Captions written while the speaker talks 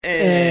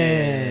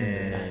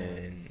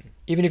And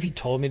even if you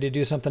told me to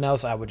do something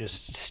else, I would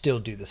just still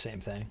do the same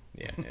thing.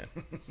 Yeah.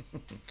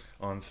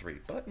 On 3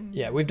 buttons.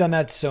 Yeah, we've done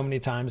that so many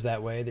times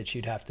that way that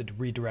you'd have to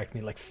redirect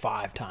me like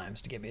 5 times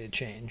to get me to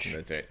change.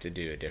 That's right, to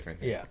do a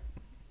different thing. Yeah.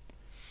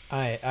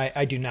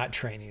 I do not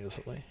train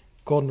easily.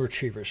 Golden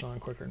Retrievers run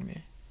quicker than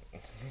me.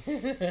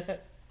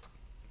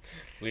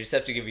 We just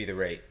have to give you the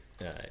right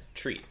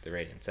treat, the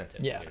right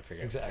incentive. Yeah,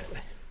 exactly.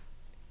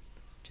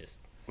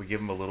 We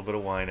give them a little bit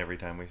of wine every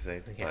time we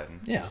say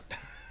button. Yeah.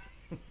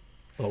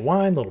 Little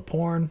wine, little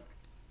porn.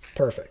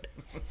 Perfect.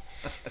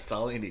 That's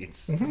all he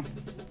needs.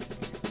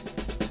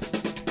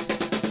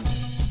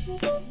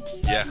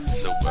 Yeah,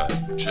 so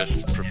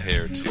just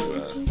prepare to...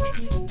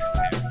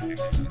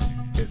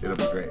 It'll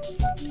be great.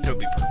 It'll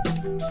be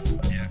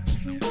perfect. Yeah,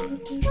 so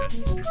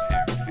just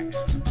prepare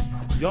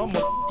to... Y'all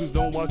motherfuckers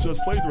don't watch us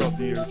play throughout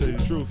the year, to tell you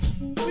the truth.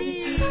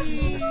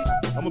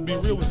 I'm gonna be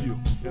real with you,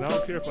 and I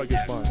don't care if I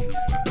get fined.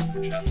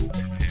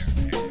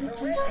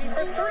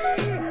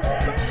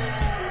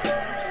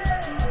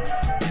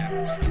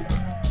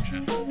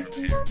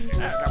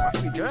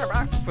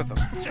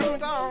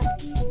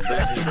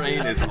 That train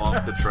is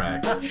off the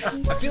track.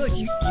 I feel like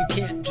you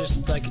can't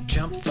just like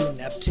jump through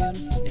Neptune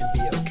and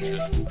be okay.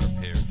 Just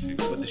prepare to...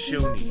 What the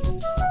show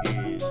needs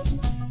is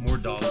more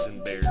dogs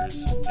and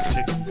bears and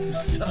chickens and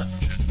stuff.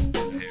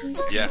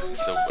 Yeah,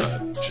 so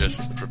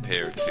just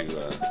prepare to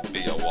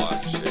be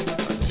awash in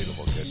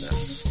unbeatable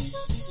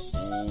goodness.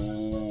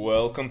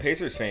 Welcome,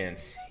 Pacers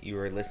fans. You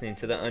are listening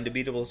to the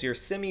Undebeatables, your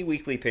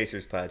semi-weekly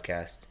Pacers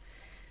podcast.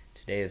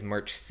 Today is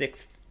March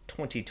 6th,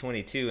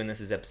 2022, and this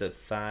is episode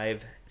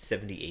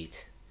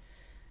 578.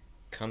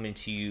 Coming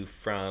to you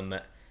from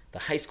the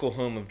high school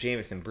home of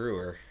Jamison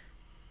Brewer,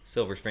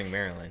 Silver Spring,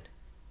 Maryland.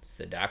 It's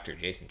the Dr.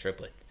 Jason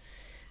Triplett,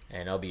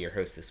 and I'll be your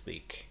host this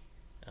week.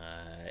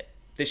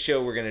 This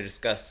show, we're going to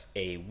discuss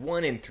a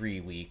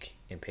 1-3 week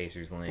in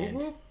Pacers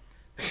land,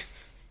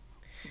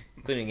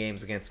 including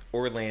games against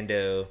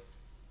Orlando,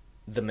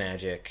 the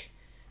Magic,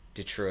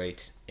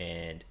 Detroit,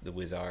 and the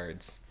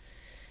Wizards.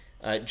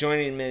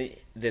 Joining me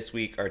this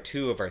week are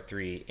 2 of our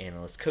 3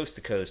 analysts, coast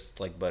to coast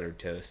like buttered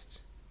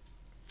toast.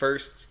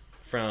 First,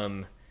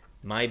 from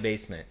my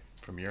basement.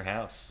 From your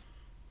house.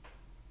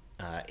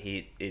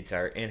 It's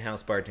our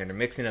in-house bartender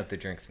mixing up the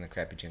drinks and the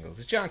crappy jingles.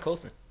 It's John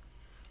Colson.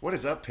 What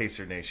is up,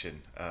 Pacer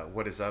Nation?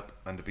 What is up,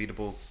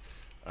 Undebeatables?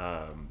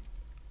 I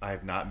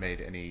have not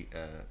made any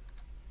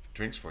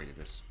drinks for you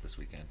this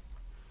weekend.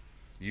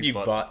 You've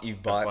bought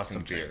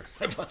some beer.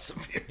 Drinks. I bought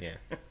some beer. Yeah.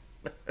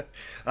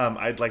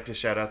 I'd like to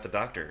shout out the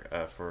doctor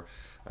for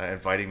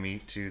inviting me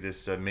to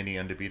this mini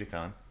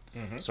Undebeatacon.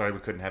 Mm-hmm. Sorry we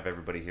couldn't have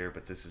everybody here,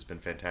 but this has been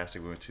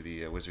fantastic. We went to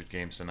the Wizard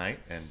games tonight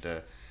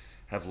and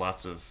have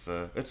lots of...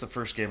 it's the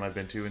first game I've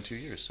been to in 2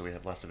 years, so we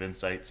have lots of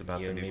insights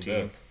about the new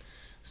team. Both.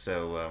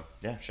 So,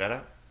 shout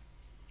out.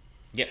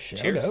 Yeah, Shout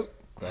cheers. out.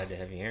 Glad to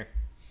have you here.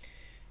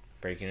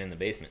 Breaking in the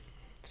basement.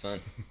 It's fun.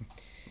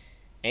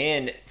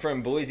 And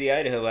from Boise,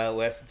 Idaho, out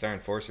west, it's our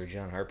enforcer,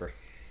 John Harper.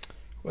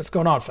 What's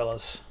going on,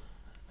 fellas?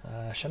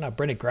 Shout out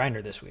Brittany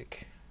Griner this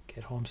week.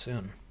 Get home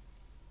soon.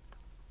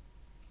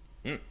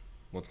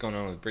 What's going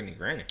on with Brittany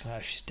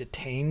Griner? She's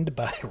detained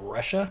by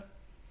Russia.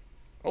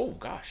 Oh,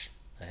 gosh.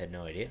 I had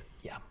no idea.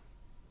 Yeah.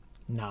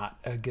 Not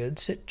a good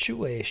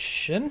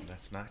situation.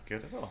 That's not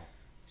good at all.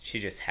 She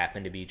just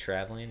happened to be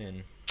traveling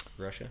in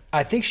Russia?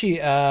 I think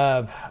she,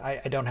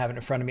 I don't have it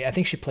in front of me. I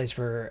think she plays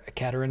for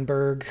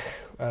Ekaterinburg,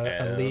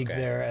 a league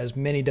there, as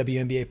many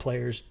WNBA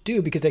players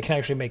do, because they can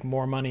actually make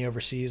more money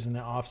overseas in the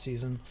off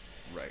season.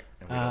 Right.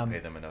 And we don't pay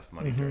them enough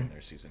money during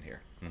their season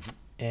here. Mm-hmm.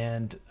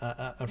 And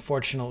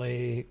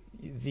unfortunately,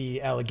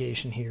 the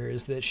allegation here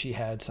is that she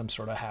had some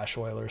sort of hash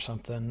oil or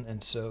something,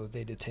 and so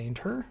they detained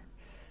her.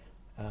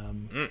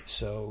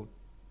 So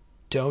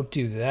don't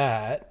do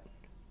that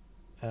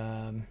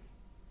in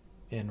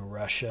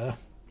Russia.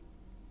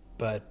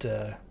 But,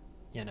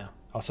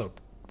 also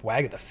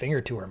wag the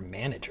finger to her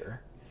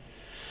manager.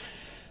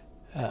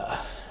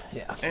 Yeah.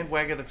 And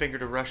wag the finger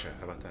to Russia.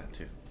 How about that,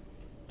 too?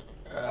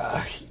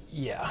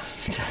 Yeah,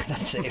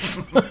 that's safe.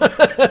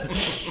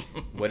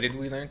 What did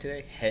we learn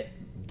today? Het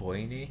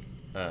boyne?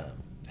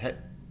 Het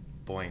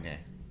boyne.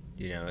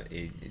 You know,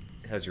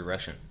 how's your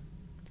Russian?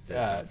 Does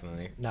that sound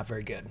familiar? Not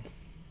very good.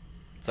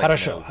 It's like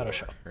Хорошо.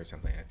 Or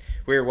something like that.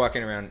 We were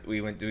walking around,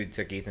 we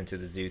took Ethan to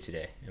the zoo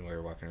today, and we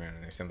were walking around,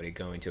 and there's somebody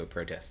going to a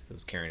protest that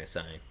was carrying a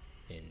sign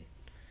in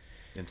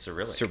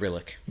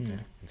Cyrillic. Mm.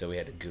 And so we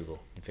had to Google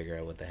and figure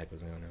out what the heck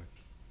was going on.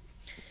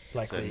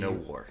 Likely It's a no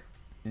war.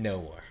 No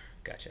war.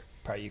 Gotcha.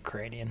 Probably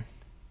Ukrainian.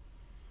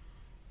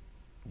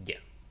 Yeah.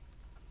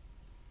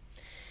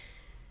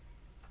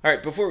 All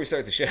right, before we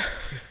start the show,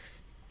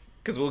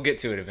 because we'll get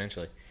to it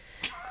eventually,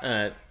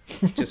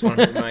 just want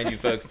to remind you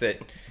folks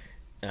that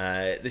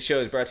the show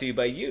is brought to you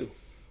by you.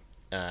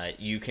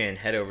 You can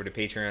head over to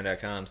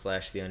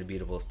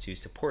patreon.com/theundebeatables to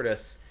support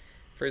us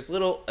for as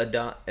little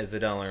as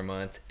 $1 a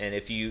month. And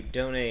if you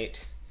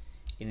donate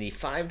in the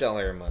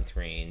 $5 a month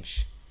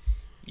range,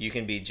 you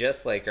can be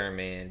just like our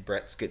man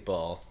Brett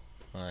Skitball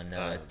on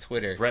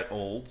Twitter. Brett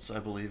Olds, I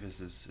believe, is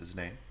his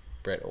name.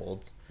 Brett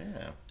Olds,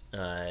 Yeah.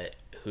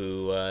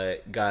 who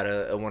got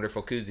a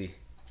wonderful koozie.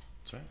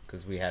 That's right.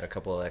 Because we had a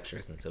couple of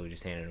extras, and so we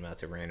just handed them out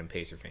to random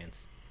Pacer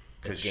fans.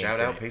 Because shout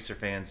out Pacer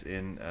fans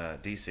in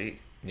D.C.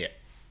 Yeah.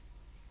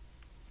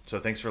 So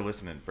thanks for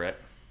listening, Brett.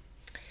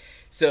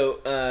 So,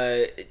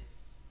 a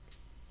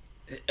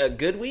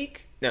good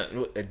week?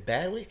 No, a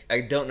bad week?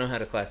 I don't know how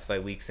to classify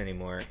weeks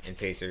anymore in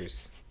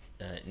Pacers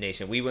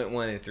Nation. We went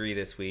 1-3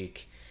 this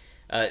week.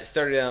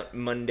 Started out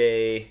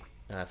Monday,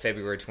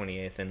 February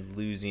 28th, and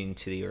losing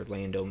to the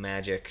Orlando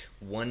Magic,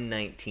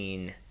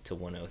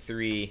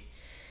 119-103.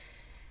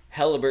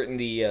 Halliburton,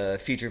 the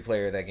featured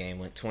player of that game,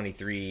 went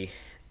 23,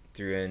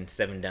 threw in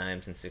 7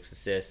 dimes and 6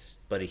 assists.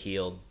 Buddy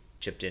Hield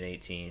chipped in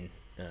 18,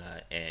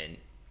 and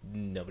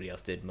nobody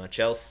else did much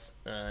else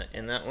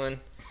in that one.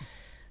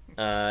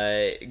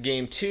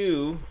 Game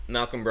 2,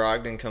 Malcolm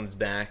Brogdon comes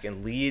back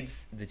and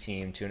leads the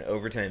team to an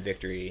overtime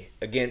victory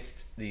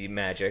against the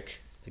Magic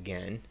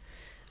again.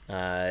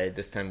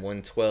 This time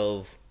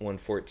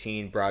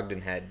 112-114.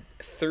 Brogdon had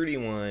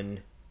 31,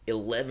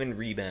 11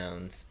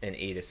 rebounds, and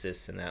 8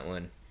 assists in that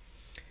one.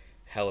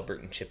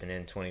 Halliburton chipping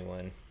in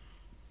 21.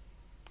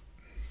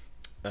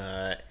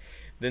 Then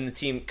the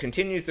team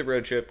continues the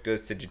road trip,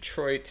 goes to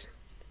Detroit,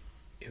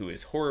 who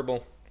is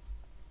horrible.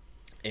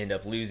 End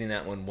up losing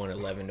that one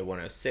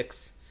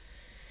 111-106.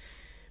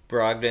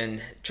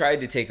 Brogdon tried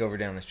to take over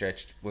down the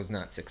stretch, was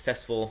not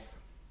successful,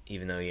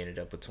 even though he ended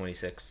up with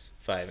 26,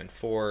 5, and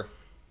 4.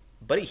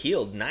 Buddy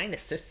Hield, 9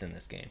 assists in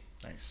this game.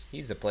 Nice.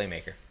 He's a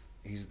playmaker.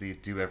 He's the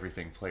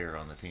do-everything player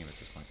on the team at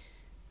this point.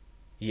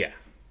 Yeah.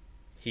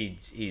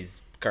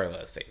 He's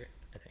Carlisle's favorite,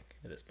 I think,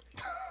 at this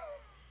point.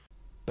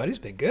 Buddy's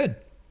been good.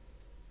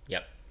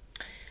 Yep.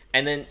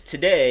 And then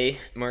today,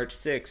 March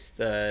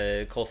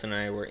 6th, Colson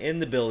and I were in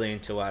the building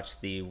to watch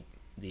the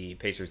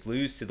Pacers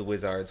lose to the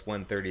Wizards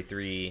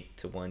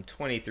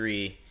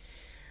 133-123.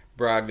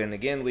 Brogdon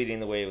again leading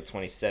the way with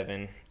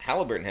 27.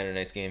 Halliburton had a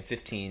nice game,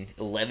 15,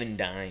 11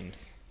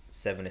 dimes,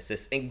 7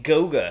 assists. And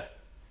Goga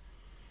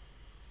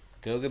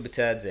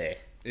Batadze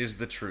Is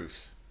the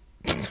truth.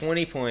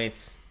 20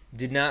 points,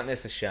 did not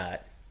miss a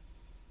shot,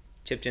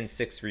 chipped in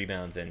 6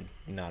 rebounds and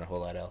not a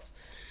whole lot else.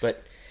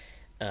 But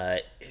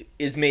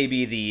is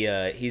maybe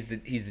he's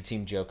the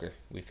team joker,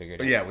 we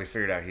figured out. Yeah, we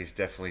figured out he's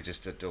definitely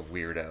just a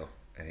weirdo,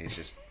 and he's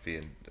just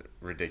being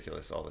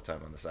ridiculous all the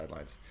time on the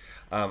sidelines.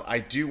 I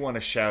do want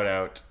to shout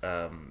out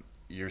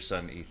your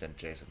son, Ethan,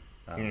 Jason,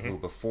 who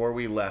before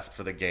we left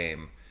for the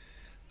game,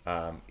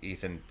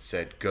 Ethan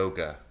said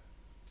Goga.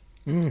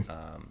 We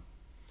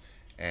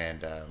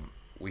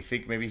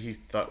think maybe he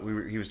thought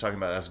he was talking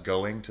about us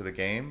going to the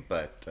game,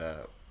 but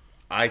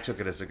I took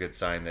it as a good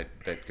sign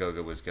that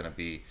Goga was going to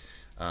be,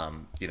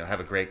 have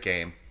a great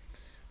game.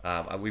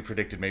 We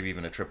predicted maybe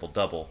even a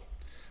triple-double.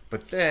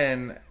 But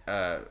then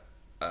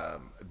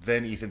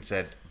Ethan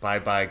said,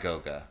 bye-bye,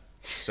 Goga.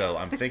 So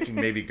I'm thinking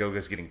maybe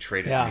Goga's getting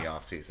traded in the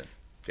offseason.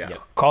 Yeah.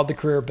 Called the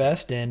career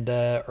best and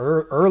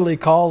early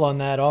call on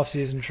that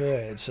offseason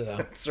trade. So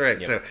that's right.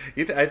 Yep.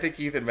 So I think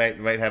Ethan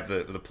might have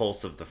the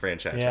pulse of the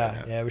franchise. Yeah,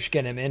 right now. yeah. We should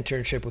get him an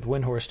internship with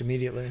Windhorst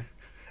immediately.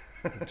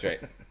 That's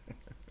right.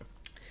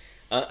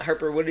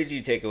 Harper, what did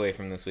you take away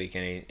from this week?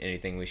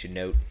 Anything we should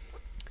note?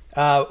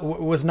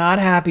 Was not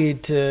happy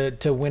to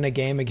win a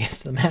game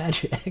against the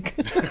Magic.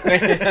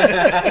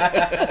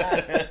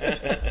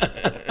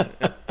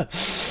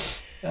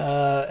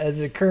 As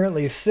it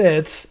currently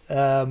sits,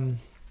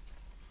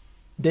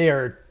 they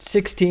are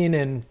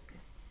 16-49.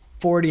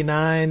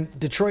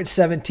 Detroit's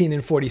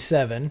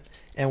 17-47,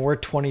 and we're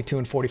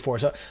 22-44.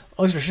 So,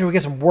 looks for sure we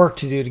got some work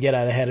to do to get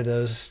out ahead of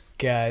those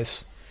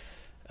guys.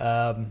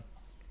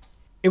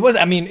 It was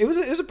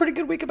a pretty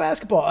good week of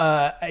basketball.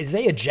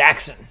 Isaiah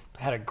Jackson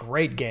had a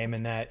great game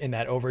in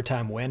that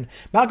overtime win.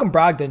 Malcolm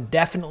Brogdon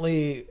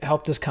definitely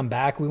helped us come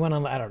back. We went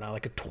on, I don't know,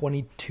 like a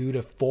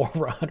 22-4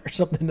 run or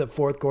something in the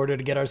fourth quarter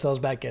to get ourselves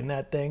back in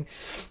that thing.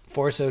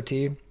 Force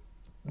OT.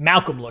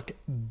 Malcolm looked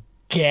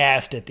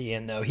gassed at the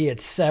end, though. He had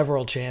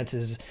several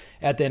chances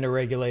at the end of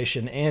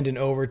regulation and in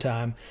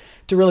overtime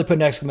to really put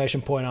an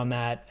exclamation point on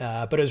that.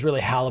 But it was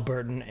really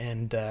Halliburton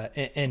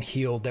and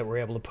Hield that were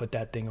able to put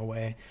that thing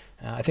away.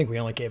 I think we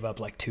only gave up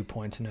like 2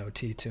 points in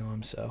OT to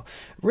him. So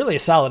really a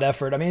solid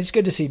effort. I mean, it's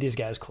good to see these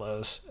guys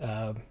close.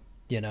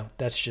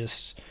 That's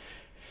just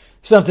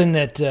something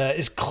that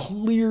is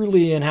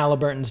clearly in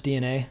Halliburton's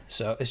DNA.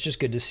 So it's just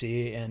good to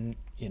see. And,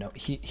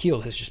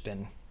 Hield has just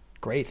been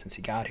great since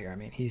he got here. I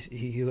mean,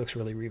 he looks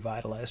really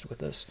revitalized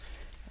with us.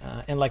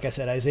 And like I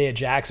said, Isaiah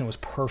Jackson was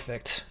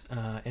perfect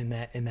in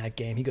that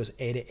game. He goes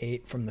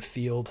 8-8 from the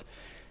field.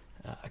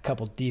 A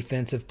couple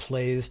defensive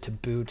plays to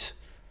boot.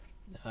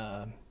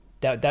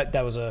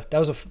 That was a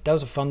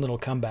fun little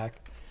comeback.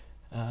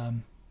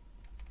 We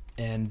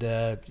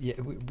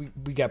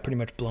got pretty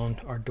much blown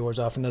our doors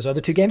off in those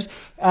other 2 games.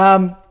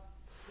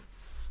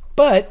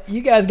 But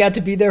you guys got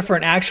to be there for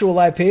an actual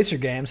live Pacer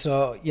game,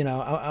 so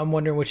I'm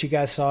wondering what you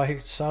guys saw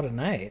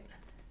tonight.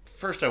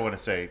 First, I want to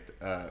say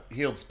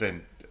Hield's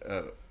been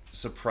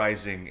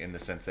surprising in the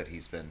sense that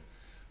he's been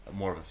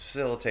more of a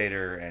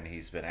facilitator and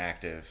he's been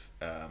active.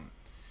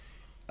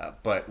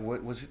 But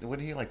what was it?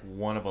 Wasn't he like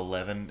 1 of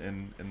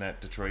 11 in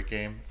that Detroit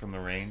game from the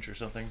range or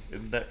something?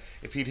 Isn't that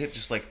if he'd hit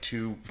just like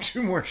two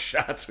more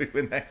shots, we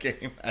win that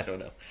game. I don't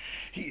know.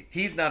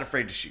 He's not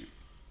afraid to shoot.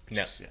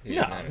 No,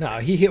 No,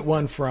 he hit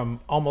one from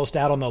almost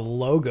out on the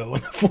logo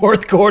in the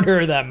fourth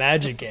quarter of that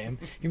Magic game.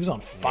 He was on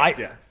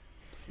fire.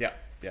 Yeah.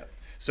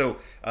 So,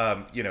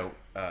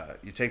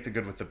 you take the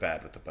good with the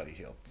bad with the Buddy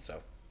Hield.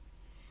 So,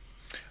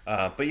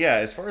 but yeah,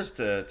 as far as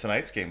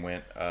tonight's game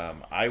went,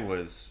 I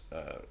was,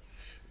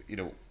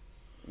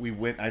 we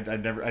went.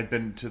 I'd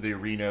been to the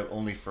arena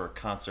only for a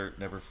concert,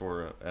 never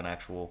for an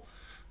actual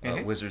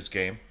Wizards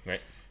game.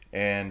 Right.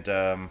 And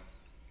I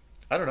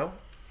don't know.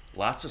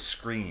 Lots of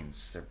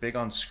screens. They're big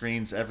on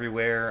screens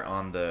everywhere.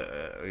 On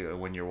the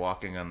when you're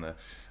walking on the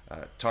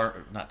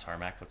not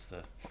tarmac. What's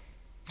the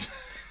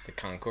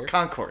concourse?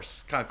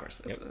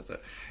 Concourse. That's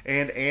it.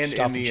 And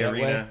in the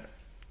arena. Jetway.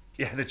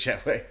 Yeah, the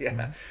jetway. Yeah.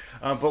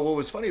 Mm-hmm. But what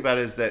was funny about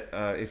it is that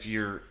if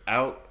you're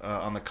out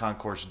on the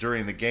concourse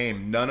during the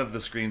game, none of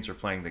the screens are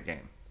playing the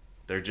game.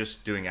 They're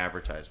just doing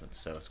advertisements.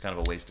 So it's kind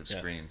of a waste of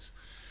screens.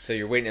 So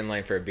you're waiting in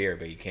line for a beer,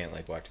 but you can't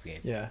watch the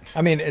game. Yeah,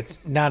 I mean it's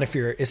not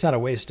a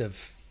waste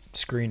of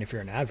screen if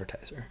you're an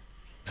advertiser.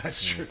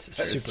 That's true. It's a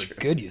super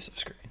good use of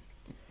screen.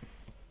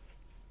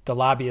 The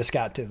lobbyists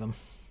got to them.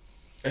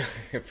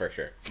 For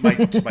sure.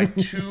 My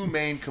two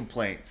main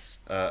complaints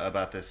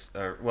about this,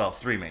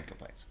 three main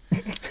complaints.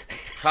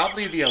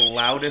 Probably the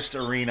loudest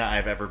arena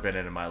I've ever been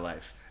in my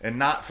life, and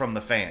not from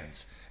the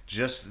fans,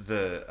 just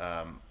the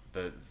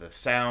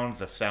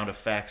sound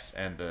effects,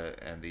 and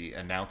the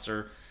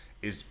announcer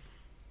is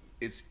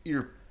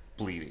ear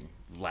bleeding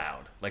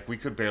loud. Like we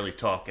could barely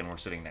talk, and we're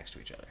sitting next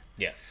to each other.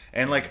 Yeah.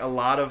 And like a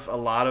lot of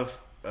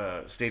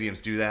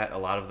stadiums do that. A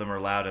lot of them are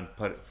loud and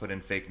put in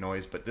fake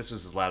noise, but this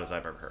was as loud as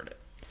I've ever heard it.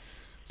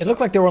 It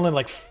looked like there were only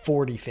like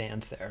 40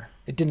 fans there.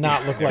 It did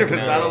not look like there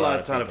was not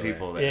a ton of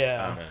people there.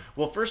 Yeah.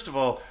 Well, first of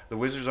all, the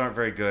Wizards aren't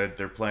very good.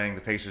 They're playing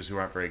the Pacers, who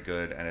aren't very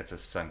good, and it's a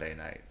Sunday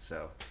night.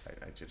 So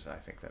I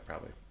think that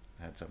probably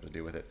had something to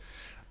do with it.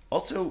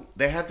 Also,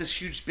 they have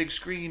this huge big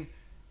screen.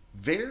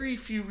 Very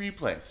few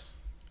replays.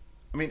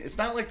 I mean, it's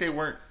not like they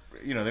weren't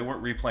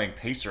replaying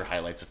Pacer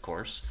highlights, of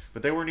course,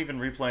 but they weren't even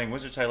replaying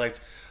Wizards highlights.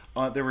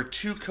 There were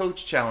 2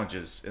 coach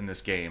challenges in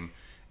this game.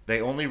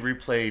 They only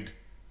replayed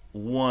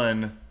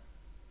one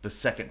the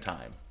second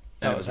time.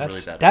 And it was really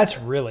bad. That's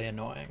really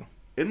annoying.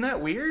 Isn't that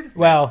weird?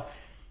 Well,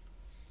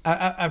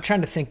 I'm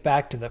trying to think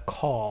back to the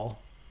call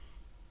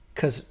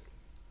because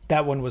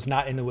that one was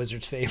not in the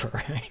Wizards'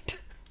 favor, right?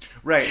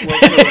 Right.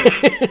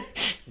 Well,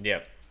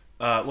 yeah.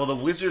 Well, the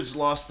Wizards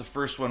lost the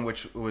first one,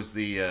 which was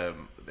the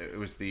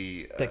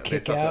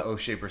kick they out. thought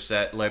O'Shea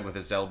Brissett led with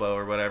his elbow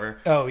or whatever.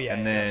 Oh yeah.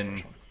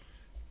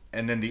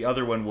 And then the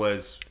other one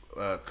was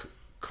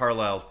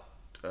Carlisle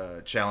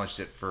challenged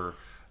it for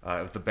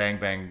the bang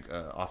bang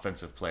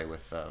offensive play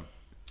with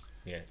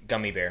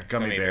Gummy Bear.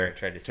 Gummy Bear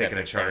tried to step taking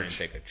in a front charge. and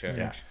take a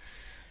charge.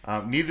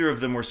 Yeah. Neither of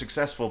them were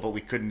successful, but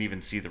we couldn't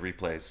even see the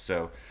replays.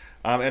 So,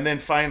 and then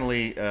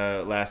finally,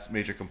 last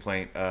major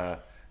complaint: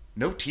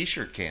 no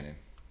T-shirt cannon.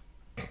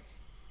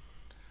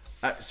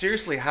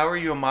 Seriously, how are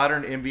you a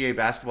modern NBA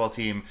basketball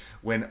team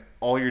when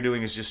all you're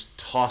doing is just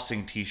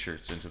tossing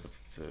T-shirts into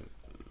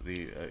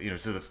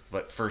the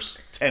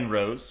first 10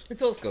 rows?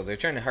 It's old school. They're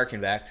trying to harken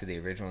back to the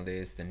original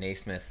days, the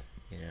Naismith,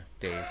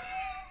 days.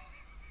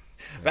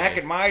 Back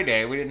in my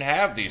day, we didn't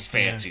have these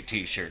fancy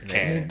T-shirt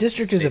cans. The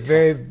district is a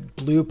very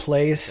blue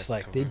place.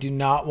 Like they do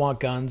not want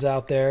guns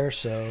out there,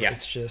 so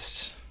it's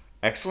just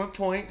excellent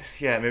point.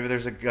 Yeah, maybe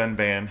there's a gun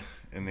ban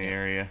in the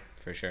area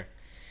for sure.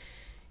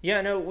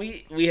 Yeah, no,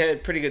 we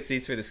had pretty good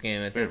seats for this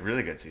game. I think. We had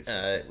really good seats.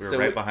 We were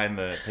right behind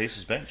the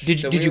Pacers bench.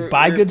 Did you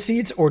buy good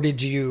seats, or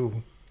did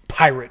you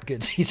pirate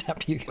good seats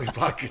after you got We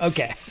bought good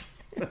okay. seats.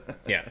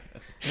 Yeah.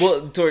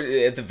 Well,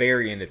 at the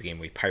very end of the game,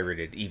 we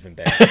pirated even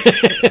better.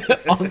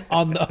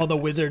 on the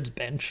Wizards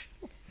bench.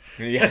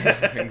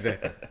 Yeah,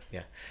 exactly.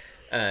 Yeah.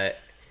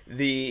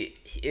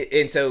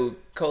 And so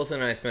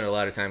Colson and I spent a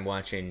lot of time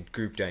watching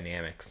group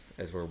dynamics,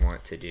 as we're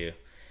wont to do.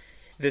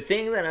 The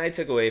thing that I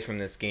took away from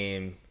this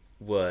game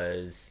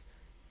was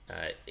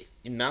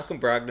Malcolm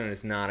Brogdon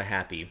is not a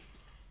happy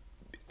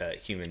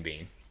human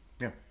being.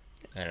 Yeah.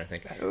 I don't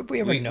think.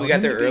 We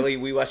got there early.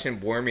 We watched him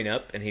warming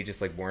up, and he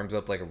just warms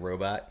up like a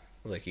robot.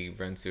 Like he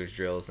runs through his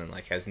drills and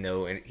has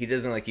no. And he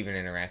doesn't even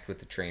interact with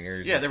the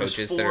trainers. Yeah, and there was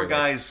coaches 4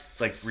 guys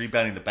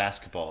rebounding the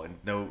basketball, and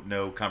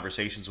no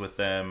conversations with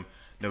them,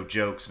 no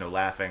jokes, no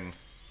laughing.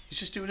 He's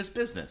just doing his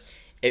business.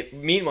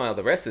 Meanwhile,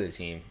 the rest of the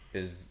team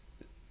is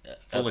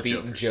Full of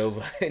upbeat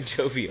and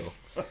jovial.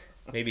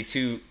 Maybe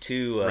too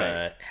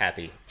Right.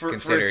 happy For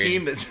a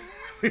team that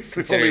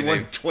we've only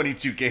won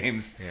 22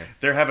 games. Yeah.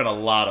 They're having a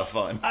lot of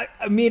fun. I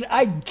mean,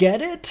 I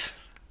get it,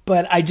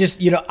 but I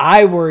just,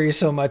 I worry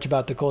so much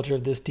about the culture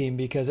of this team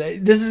because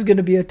this is going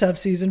to be a tough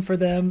season for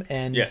them,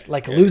 and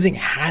losing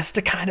has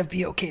to kind of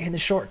be okay in the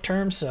short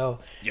term. So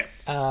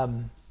yes,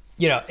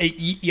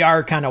 you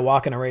are kind of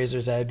walking a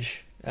razor's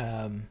edge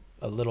a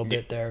little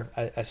bit there.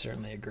 I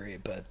certainly agree,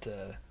 but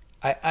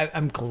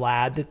I'm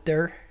glad that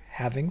they're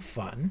having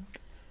fun.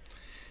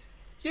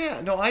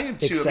 Yeah, no, I am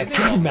too. Except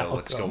they all for know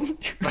what's Malcolm,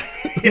 going.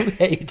 who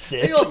hates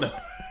it. They all know.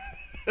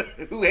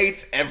 Who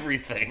hates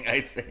everything?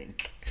 I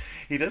think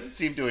he doesn't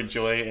seem to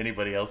enjoy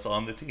anybody else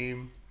on the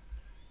team.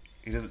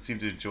 He doesn't seem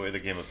to enjoy the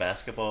game of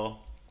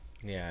basketball.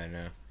 Yeah, I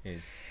know.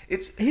 He's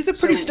a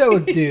pretty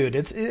stoic dude.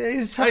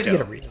 He's tough to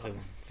get a read on.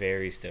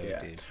 Very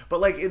stoic, dude. But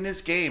like in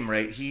this game,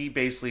 right? He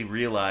basically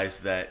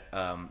realized that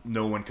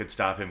no one could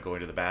stop him going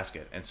to the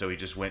basket, and so he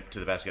just went to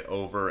the basket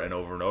over and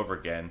over and over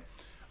again,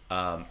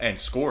 and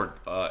scored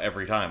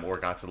every time or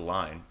got to the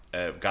line.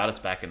 Got us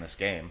back in this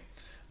game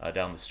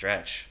down the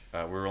stretch. We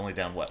were only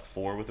down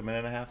 4 with a minute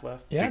and a half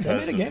left. Yeah,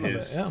 because they made a game of of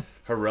his it. Yeah.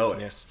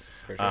 heroics.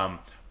 Yeah, for sure.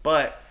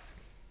 But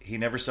he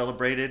never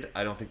celebrated.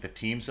 I don't think the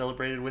team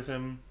celebrated with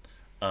him.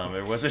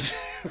 There wasn't.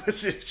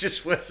 It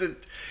just wasn't.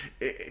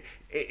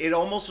 It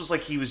almost was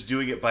like he was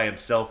doing it by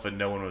himself and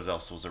no one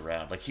else was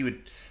around. Like he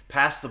would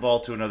pass the ball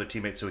to another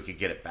teammate so he could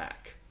get it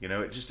back. You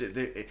know,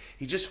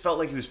 he just felt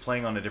like he was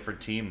playing on a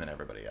different team than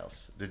everybody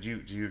else. Do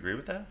you agree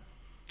with that?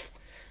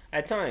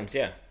 At times,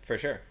 yeah, for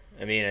sure.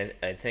 I mean,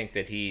 I think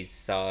that he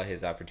saw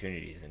his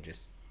opportunities and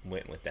just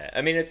went with that.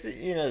 I mean, it's,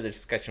 the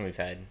discussion we've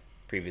had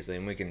previously,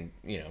 and we can,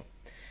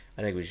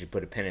 I think we should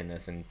put a pin in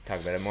this and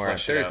talk about it more on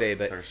Thursday.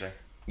 But Thursday.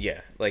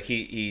 Yeah, like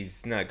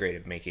he's not great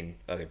at making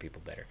other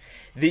people better.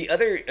 The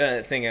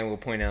other thing I will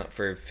point out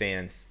for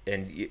fans,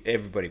 and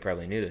everybody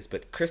probably knew this,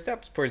 but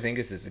Kristaps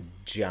Porzingis is a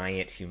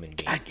giant human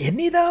being. Isn't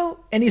he though?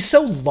 And he's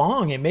so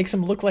long, it makes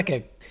him look like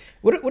a.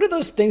 What are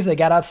those things they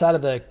got outside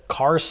of the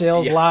car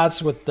sales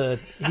lots with the?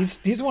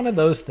 He's one of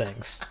those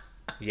things.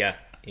 Yeah.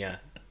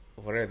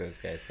 What are those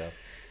guys called?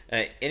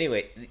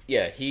 Anyway,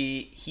 yeah,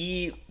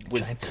 he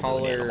was Giant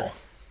taller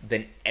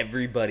than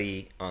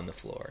everybody on the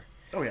floor.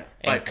 Oh yeah,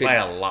 by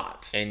a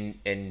lot. And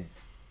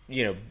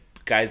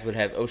guys would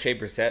have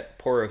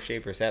poor O'Shea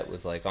Brissett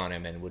was like on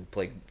him and would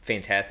play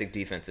fantastic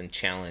defense and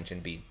challenge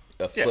and be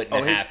a foot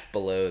and a half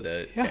below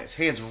the. Yeah, his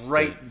hands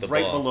right the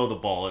below the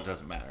ball. It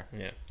doesn't matter.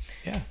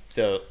 Yeah.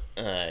 So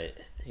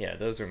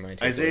those are my.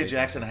 Isaiah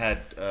Jackson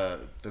had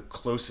the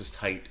closest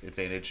height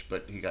advantage,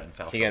 but he got in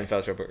foul trouble. He got in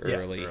foul trouble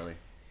early.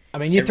 I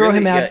mean, you throw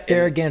him out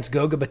there against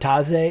Goga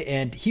Batadze,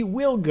 and he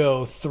will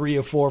go 3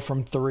 or 4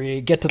 from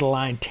 3, get to the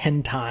line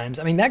 10 times.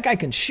 I mean, that guy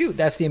can shoot.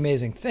 That's the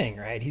amazing thing,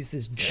 right? He's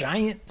this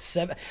giant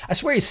 7. I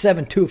swear he's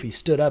 7'2" if he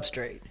stood up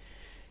straight.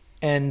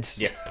 And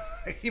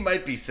he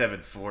might be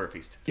 7'4" if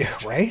he's. Yeah,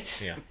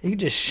 right. Yeah, he could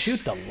just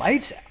shoot the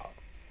lights out.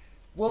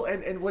 Well,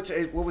 and what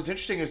was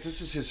interesting is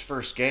this is his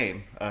first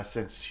game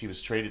since he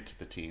was traded to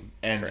the team,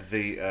 and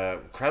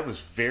the crowd was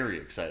very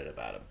excited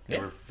about him. They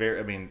were very.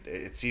 I mean,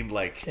 it seemed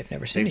like they've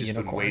never seen a just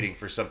unicorn. been waiting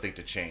for something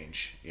to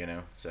change.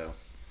 So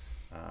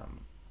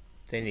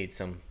they need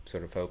some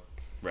sort of hope.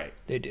 Right,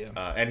 they do.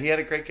 And he had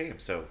a great game.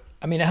 So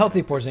I mean, a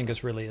healthy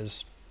Porzingis really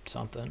is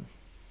something.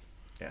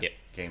 Yeah,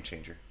 game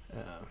changer.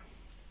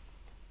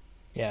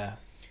 Yeah.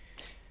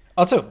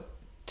 Also,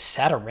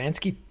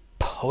 Satoransky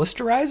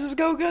posterizes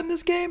Goga in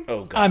this game?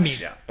 Oh, gosh. I mean,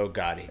 oh,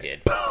 God, he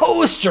did.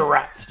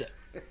 Posterized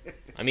him.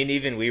 I mean,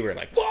 even we were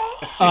like,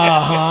 whoa!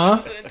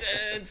 Uh-huh.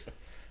 Intense.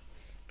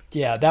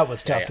 Yeah, that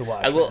was tough to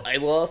watch. I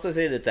will also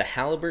say that the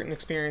Halliburton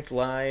experience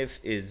live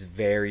is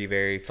very,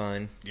 very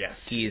fun.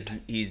 Yes.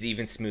 He's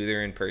even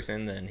smoother in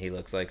person than he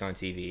looks like on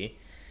TV.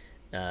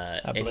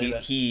 And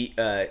he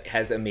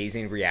has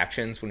amazing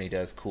reactions when he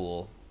does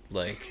cool,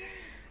 like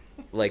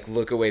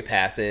look away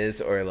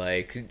passes or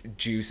like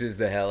juices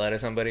the hell out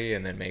of somebody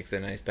and then makes a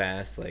nice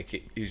pass. Like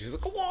he's just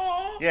like,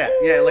 whoa!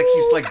 Yeah, like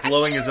he's like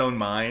blowing his own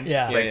mind.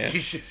 Yeah.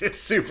 It's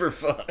super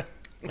fun.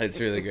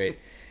 It's really great.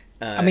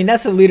 I mean,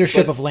 that's the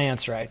leadership of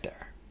Lance right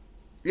there.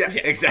 Yeah,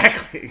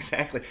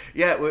 exactly.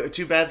 Yeah,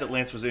 too bad that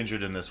Lance was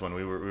injured in this one.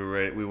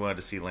 We wanted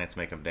to see Lance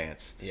make him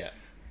dance. Yeah.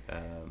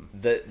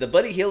 The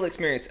Buddy Hield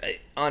experience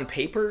on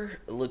paper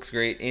looks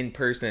great. In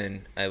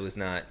person, I was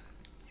not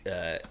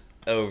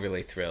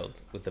overly thrilled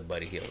with the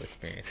Buddy Hield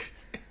experience.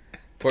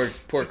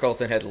 Poor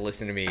Colson had to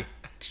listen to me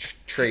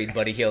trade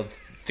Buddy Hield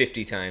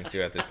 50 times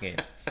throughout this game.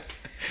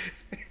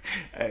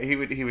 He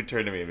would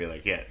turn to me and be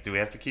like, "Yeah, do we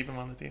have to keep him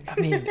on the team?" I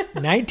mean,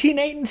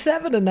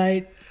 19-8-7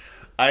 tonight.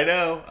 I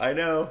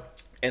know.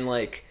 And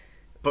like,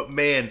 but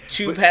man,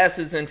 two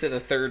passes into the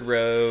third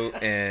row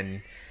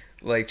and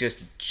like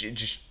just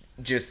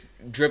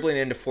dribbling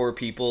into 4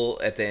 people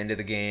at the end of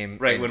the game.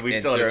 Right, and, when we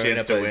still had a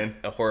chance to win.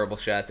 A horrible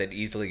shot that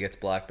easily gets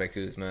blocked by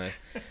Kuzma.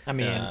 I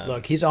mean,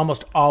 look, he's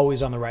almost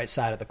always on the right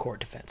side of the court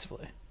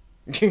defensively.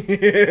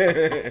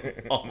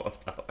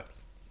 Almost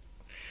always.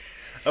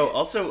 Oh,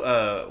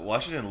 also,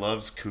 Washington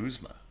loves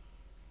Kuzma.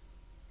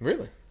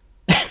 Really?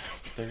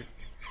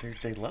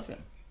 They love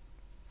him.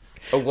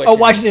 Oh,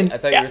 Washington. I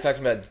thought you were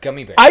talking about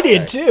gummy bears. I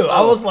did too.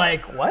 I was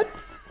like, what?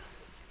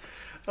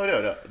 Oh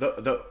no.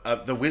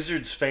 The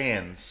Wizards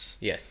fans.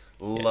 Yes.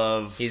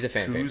 Love. He's a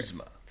fan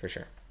Kuzma favorite, for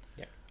sure.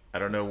 Yeah. I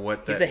don't know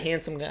what that. He's a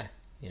handsome guy.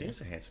 He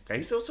is a handsome guy.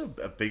 He's also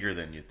bigger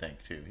than you'd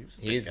think too.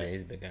 He's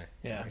a big guy.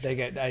 Yeah, they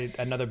got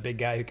another big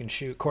guy who can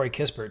shoot. Corey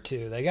Kispert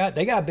too. They got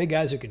big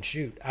guys who can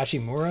shoot.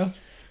 Hachimura.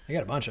 They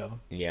got a bunch of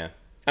them. Yeah.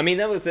 I mean,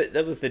 that was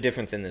the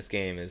difference in this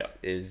game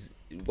is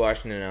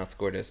Washington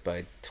outscored us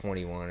by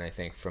 21, I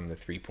think, from the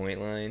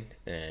 3-point line,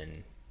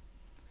 and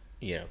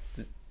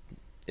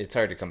it's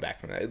hard to come back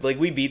from that. Like,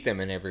 we beat them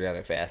in every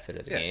other facet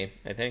of the game,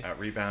 I think.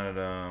 Rebounded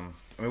them.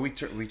 I mean, we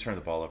turned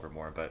the ball over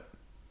more, but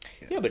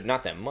yeah, but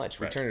not that much.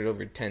 We turned it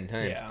over 10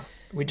 times. Yeah,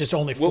 we just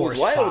only What was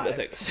forced wild 5. about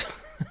it?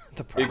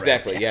 The problem.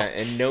 Exactly, yeah.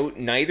 And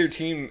neither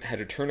team had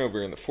a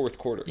turnover in the fourth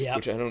quarter, Yep.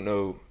 which I don't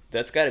know.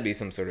 That's got to be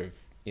some sort of,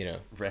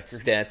 Record?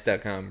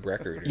 stats.com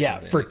record or Yeah,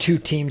 something. for two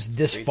teams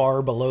this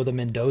far below the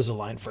Mendoza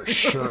line, for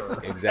sure.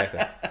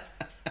 Exactly.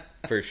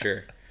 For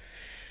sure.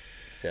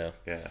 So,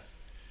 yeah.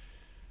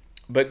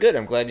 but good.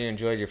 I'm glad you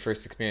enjoyed your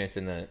first experience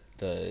in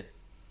the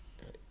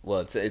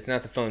well, it's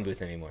not the phone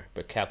booth anymore,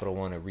 but Capital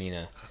One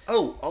Arena.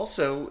 Oh,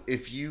 also,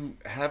 if you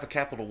have a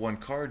Capital One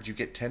card, you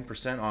get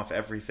 10% off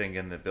everything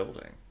in the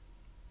building,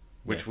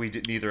 which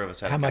neither of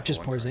us had. How much is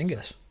Capital One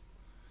cards.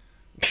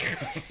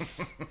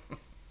 Porzingis?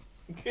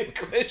 Good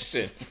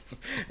question.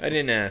 I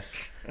didn't ask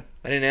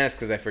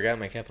because I forgot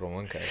my Capital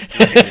One card.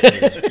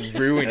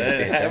 Ruined it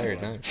the entire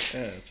time.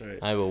 Yeah, that's right.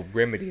 I will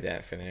remedy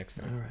that for the next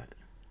time. All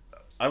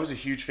right. I was a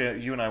huge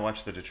fan. You and I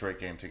watched the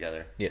Detroit game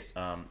together. Yes.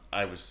 I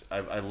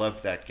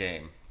loved that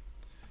game.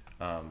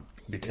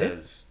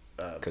 Because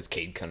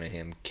Cade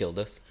Cunningham killed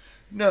us.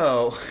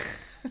 no.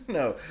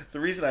 The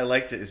reason I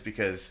liked it is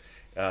because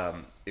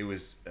it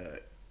was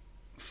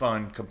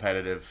fun,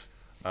 competitive.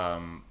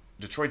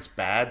 Detroit's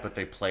bad, but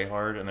they play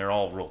hard, and they're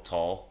all real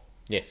tall.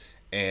 Yeah.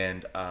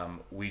 And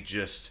we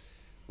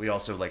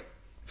also like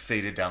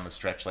faded down the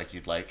stretch like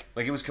you'd like.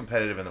 Like, it was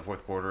competitive in the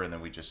fourth quarter, and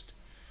then we just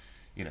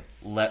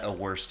let a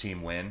worse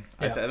team win.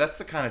 Yeah. That's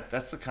the kind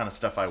of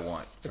stuff I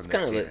want from It's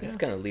this kind team. of it's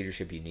kind of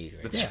leadership you need,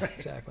 right? Yeah,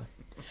 exactly.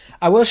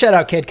 I will shout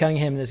out Cade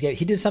Cunningham in this game.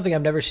 He did something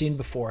I've never seen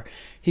before.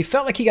 He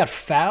felt like he got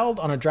fouled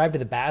on a drive to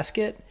the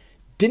basket,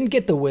 didn't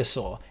get the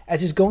whistle.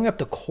 As he's going up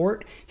the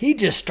court, he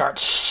just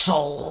starts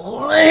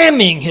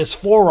slamming his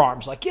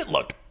forearms like it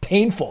looked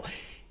painful.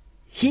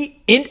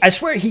 I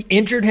swear he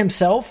injured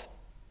himself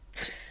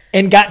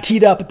and got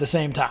teed up at the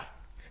same time.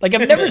 Like,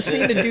 I've never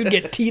seen a dude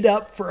get teed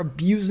up for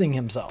abusing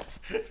himself.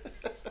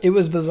 It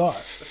was bizarre.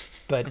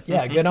 But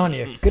yeah, good on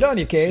you. Good on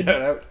you, Cade.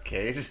 Shout out,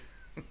 Cade.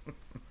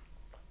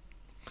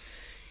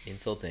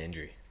 Insult to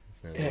injury.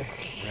 It's no good.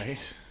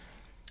 Right?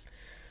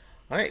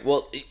 All right.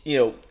 Well,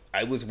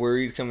 I was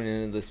worried coming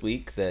into this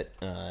week that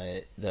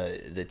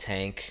the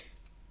tank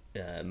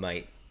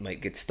might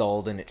get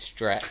stalled in its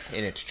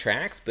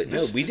tracks, but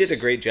we did a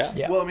great job.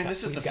 Yeah. Well, I mean,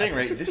 this is the thing,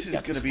 right? This We is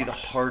got going to this be the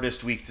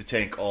hardest week to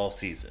tank all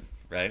season,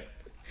 right?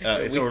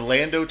 It's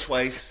Orlando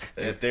twice.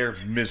 They're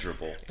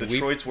miserable.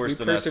 Detroit's worse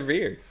than us.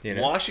 Persevered.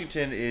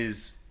 Washington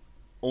is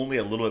only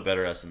a little bit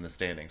better than us in the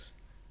standings.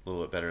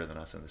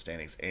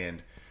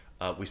 And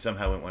we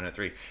somehow went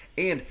 1-3.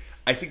 And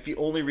I think the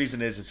only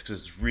reason is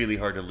because it's really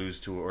hard to lose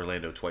to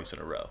Orlando twice in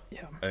a row.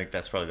 Yeah. I think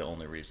that's probably the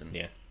only reason.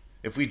 Yeah.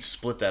 If we'd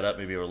split that up,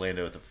 maybe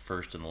Orlando at the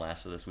first and the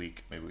last of this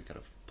week, maybe we could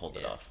have pulled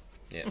it off.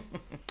 Yeah.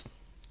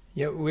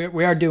 Yeah,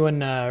 we are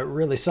doing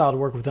really solid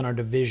work within our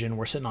division.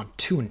 We're sitting on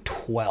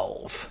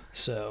 2-12,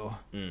 so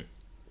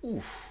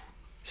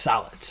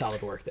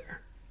solid work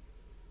there.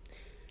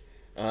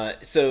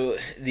 So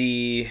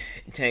the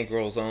tank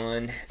rolls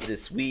on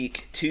this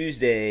week.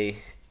 Tuesday,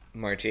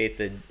 March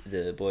 8th,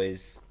 the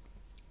boys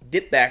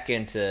dip back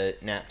into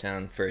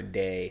Naptown for a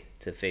day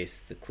to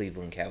face the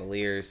Cleveland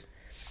Cavaliers.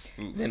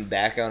 Then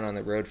back out on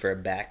the road for a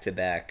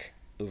back-to-back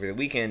over the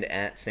weekend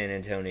at San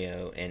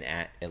Antonio and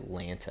at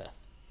Atlanta.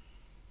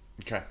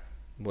 Okay.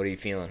 What are you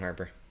feeling,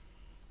 Harper?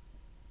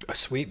 A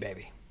sweet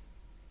baby.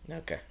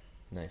 Okay.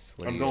 Nice.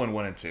 I'm going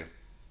 1-2.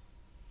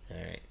 All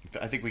right.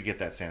 I think we get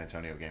that San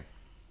Antonio game.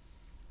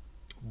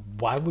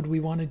 Why would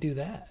we want to do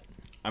that?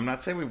 I'm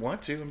not saying we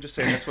want to. I'm just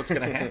saying that's what's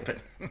going to happen.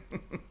 All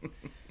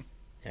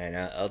right.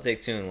 I'll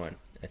take 2-1.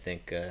 I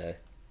think I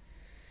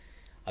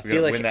We feel got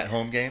to like win that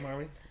home game, are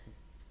we?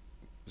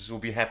 Just we'll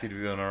be happy to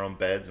be on our own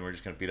beds, and we're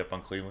just going to beat up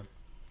on Cleveland.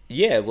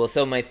 Yeah, well,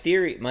 so my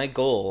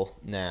goal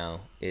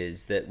now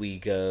is that we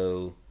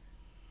go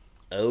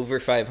over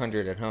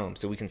 500 at home,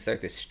 so we can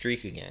start this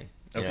streak again.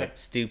 Okay.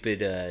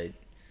 Stupid,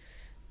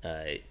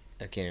 I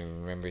can't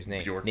even remember his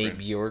name. Bjorkgren. Nate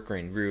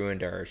Bjorkgren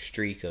ruined our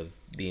streak of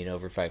being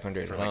over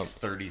 500 For at like home.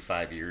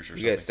 35 years or You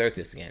something. got to start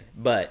this again,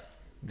 but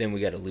then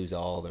we got to lose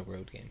all the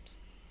road games.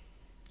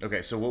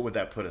 Okay, so what would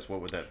that put us?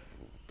 What would that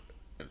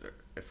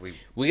if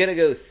We got to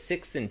go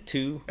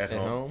 6-2 at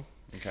home?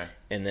 Okay,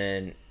 and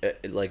then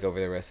like over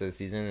the rest of the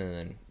season, and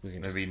then we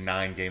can there'd just be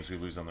 9 games we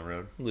lose on the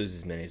road. lose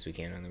as many as we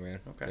can on the road.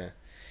 Okay. Yeah.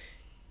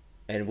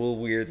 And we'll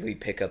weirdly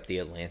pick up the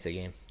Atlanta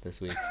game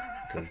this week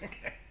because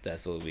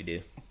that's what we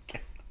do.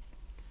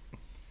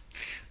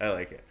 I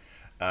like it.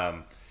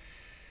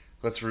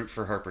 Let's root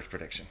for Harper's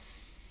prediction.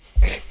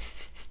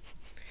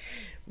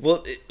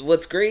 Well,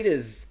 what's great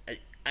is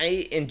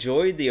I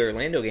enjoyed the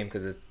Orlando game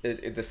because it's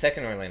the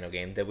second Orlando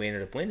game that we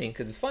ended up winning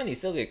because it's fun. You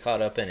still get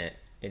caught up in it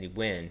and you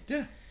win.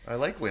 Yeah, I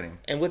like winning.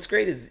 And what's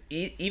great is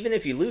even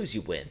if you lose,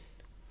 you win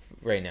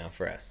right now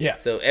for us. Yeah.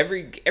 So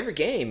every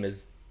game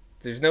is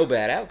there's no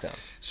bad outcome.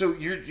 So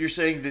you're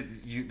saying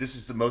that this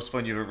is the most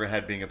fun you've ever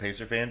had being a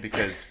Pacer fan,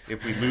 because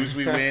if we lose,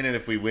 we win, and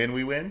if we win,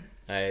 we win?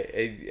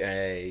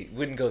 I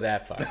wouldn't go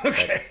that far.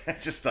 Okay, I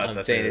just thought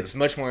I'm saying it's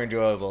much more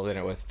enjoyable than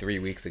it was 3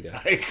 weeks ago.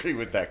 I agree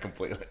with that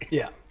completely.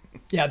 Yeah.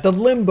 Yeah, the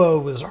limbo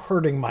was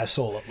hurting my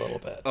soul a little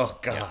bit. Oh,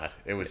 God.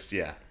 It was,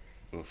 yeah.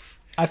 Oof.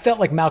 I felt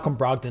like Malcolm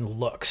Brogdon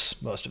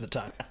looks most of the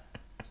time.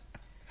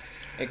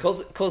 Hey,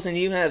 Colson,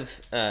 you have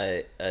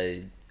a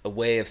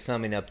way of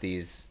summing up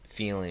these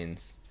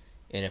feelings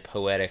in a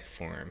poetic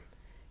form,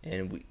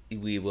 and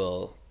we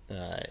will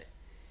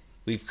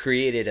we've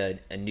created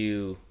a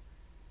new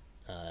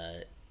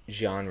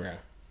genre.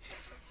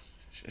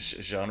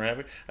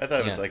 Genre? I thought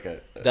it was like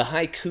the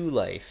haiku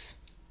life.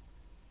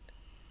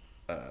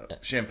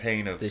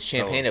 Champagne of the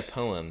champagne poems. of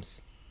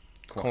poems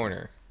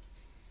corner.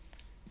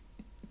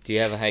 Do you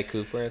have a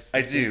haiku for us?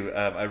 I do.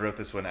 I wrote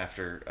this one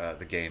after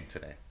the game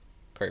today.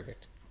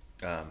 Perfect.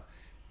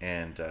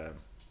 And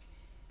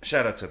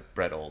shout out to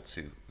Brett Olds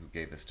who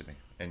gave this to me,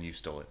 and you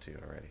stole it too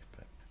already.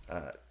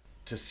 But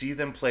to see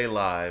them play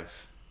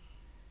live,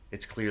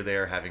 it's clear they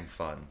are having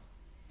fun.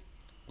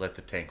 Let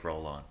the tank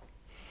roll on.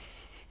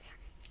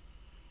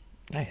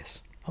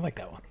 Nice. I like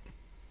that one.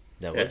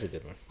 That was a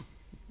good one.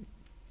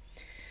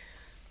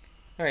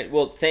 All right.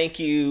 Well, thank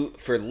you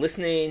for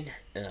listening.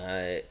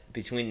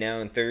 Between now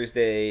and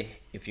Thursday,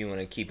 if you want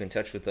to keep in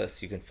touch with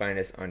us, you can find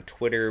us on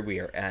Twitter. We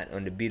are at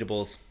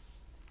Undebeatables.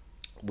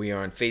 We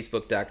are on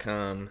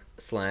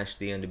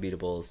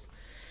Facebook.com/TheUndebeatables.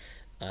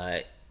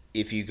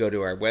 If you go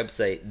to our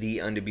website,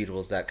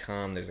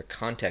 TheUndebeatables.com, there's a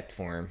contact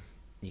form.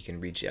 You can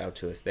reach out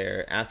to us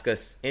there. Ask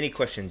us any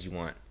questions you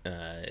want,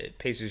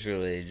 Pacers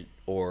related,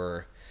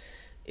 or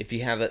if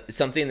you have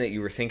something that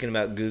you were thinking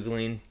about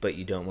Googling but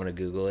you don't want to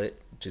Google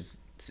it, just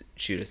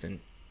shoot us a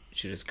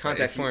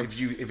contact form.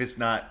 If it's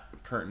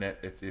not pertinent,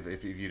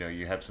 if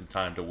you have some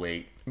time to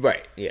wait.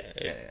 Right. Yeah.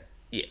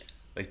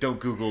 Like, don't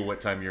Google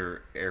what time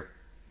your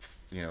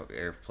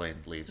airplane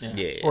leaves.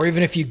 Yeah. Or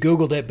even if you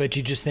Googled it, but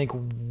you just think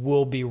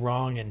we'll be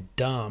wrong and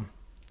dumb.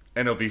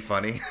 And it'll be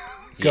funny.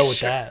 Go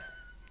with that.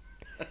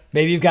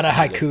 Maybe you've got a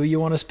haiku you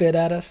want to spit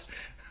at us?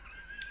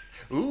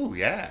 Ooh,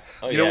 yeah.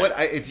 Oh, you know what?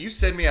 If you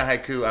send me a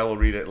haiku, I will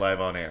read it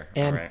live on air.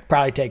 And All right?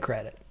 probably take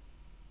credit.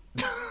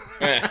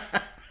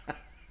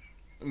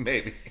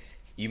 Maybe.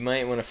 You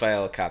might want to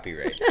file a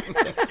copyright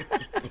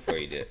before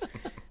you do it.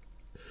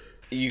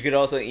 You could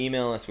also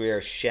email us. We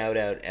are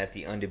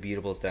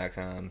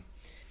shoutout@theundebeatables.com.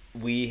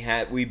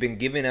 We've been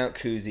giving out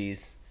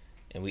koozies,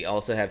 and we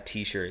also have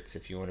T-shirts.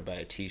 If you want to buy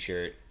a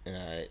T-shirt,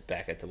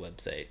 back at the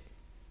website.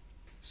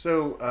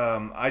 So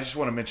I just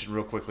want to mention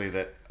real quickly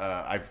that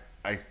I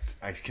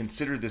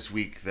considered this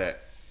week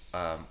that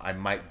I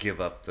might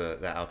give up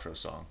the outro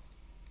song.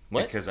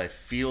 What? Because I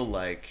feel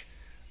like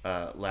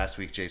last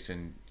week,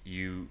 Jason,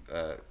 you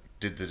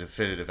did the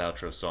definitive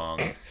outro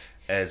song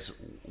as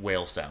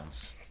whale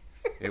sounds.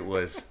 It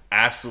was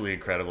absolutely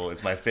incredible.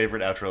 It's my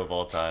favorite outro of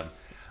all time.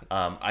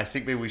 I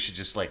think maybe we should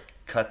just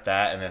cut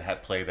that and then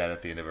play that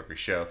at the end of every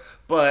show.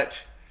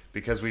 But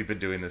because we've been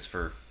doing this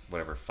for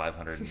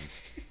 500 and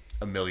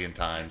a million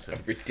times, and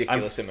A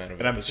ridiculous amount of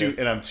and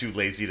episodes. I'm too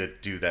lazy to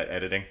do that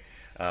editing.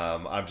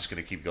 I'm just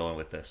going to keep going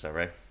with this. All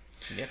right.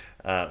 Yeah.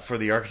 For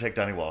the architect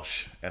Donnie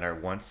Walsh and our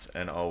once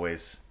and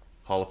always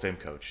Hall of Fame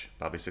coach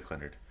Bobby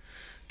Sicklender.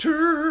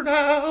 Turn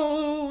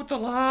out the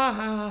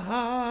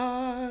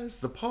lights,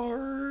 the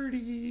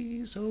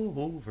party's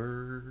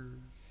over.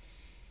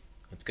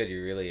 That's good.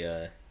 You're really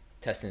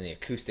testing the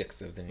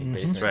acoustics of the new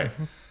basement. That's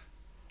right.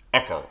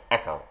 Echo,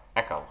 echo,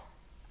 echo.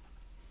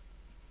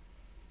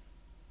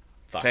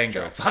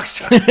 Tango,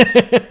 foxtrot.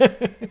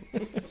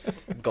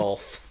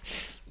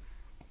 Golf.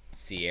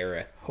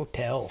 Sierra.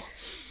 Hotel.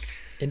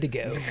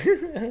 Indigo.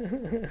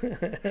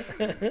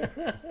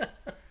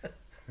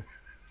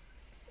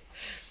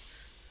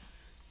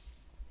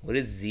 What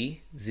is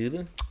Z?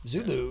 Zulu?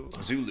 Zulu.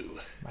 Zulu.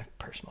 My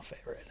personal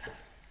favorite.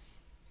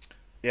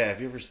 Yeah, have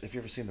you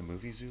ever seen the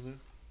movie Zulu?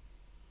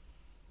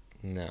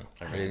 No,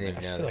 I didn't even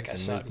I know feel like I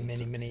was a saw it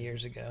movie. many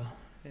years ago.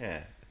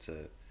 Yeah, it's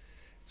a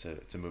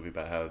movie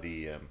about how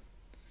the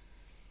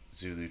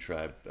Zulu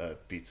tribe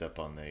beats up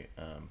on the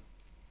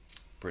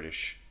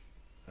British.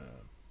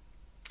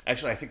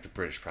 Actually, I think the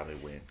British probably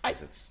win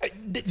because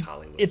it's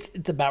Hollywood.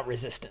 It's about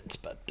resistance,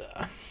 but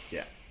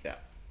Yeah.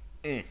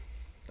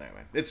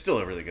 Anyway, it's still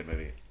a really good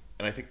movie,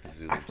 and I think the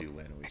Zulu do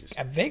win.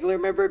 I vaguely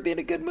remember it being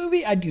a good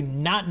movie. I do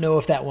not know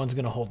if that one's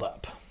going to hold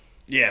up.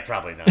 Yeah,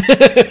 probably not.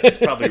 It's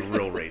probably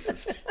real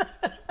racist.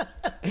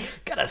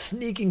 Got a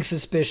sneaking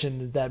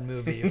suspicion that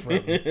movie from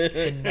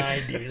the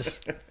 90s.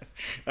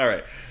 All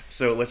right,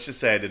 so let's just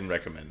say I didn't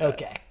recommend that.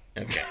 Okay.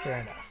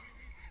 Fair enough.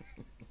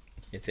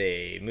 It's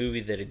a movie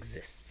that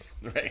exists.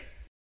 Right.